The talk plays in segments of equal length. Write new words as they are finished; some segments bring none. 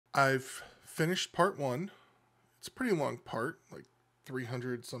I've finished part one. It's a pretty long part, like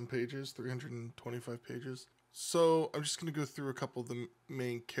 300 some pages, 325 pages. So I'm just going to go through a couple of the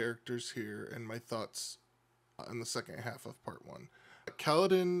main characters here and my thoughts in the second half of part one.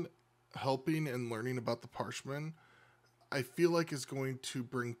 Kaladin helping and learning about the Parshmen, I feel like is going to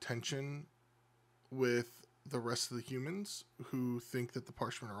bring tension with the rest of the humans who think that the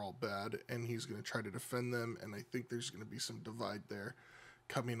Parshmen are all bad, and he's going to try to defend them, and I think there's going to be some divide there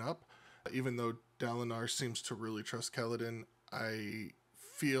coming up. Even though Dalinar seems to really trust Kaladin, I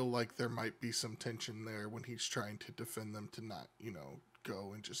feel like there might be some tension there when he's trying to defend them to not,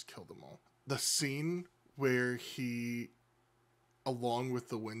 go and just kill them all. The scene where he, along with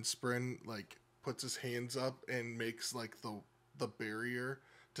the Windspren, like puts his hands up and makes like the barrier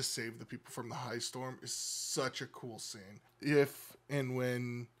to save the people from the high storm is such a cool scene. If and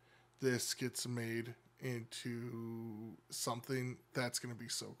when this gets made into something, that's going to be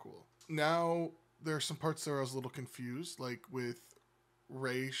so cool. Now, there are some parts there I was a little confused, like with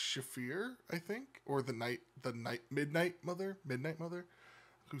Ray Shafir, I think, or the Midnight Mother,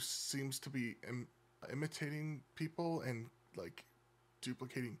 who seems to be imitating people and like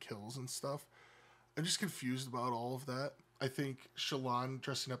duplicating kills and stuff. I'm just confused about all of that. I think Shallan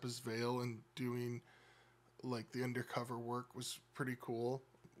dressing up as Vale and doing like the undercover work was pretty cool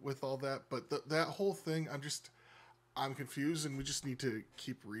with all that, but that whole thing, I'm confused, and we just need to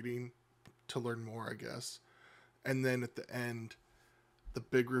keep reading to learn more, I guess. And then at the end, the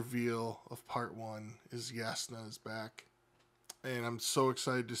big reveal of part one is Yasna is back, and I'm so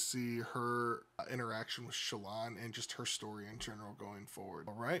excited to see her interaction with Shallan and just her story in general going forward.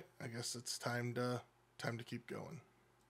 All right, I guess it's time to keep going.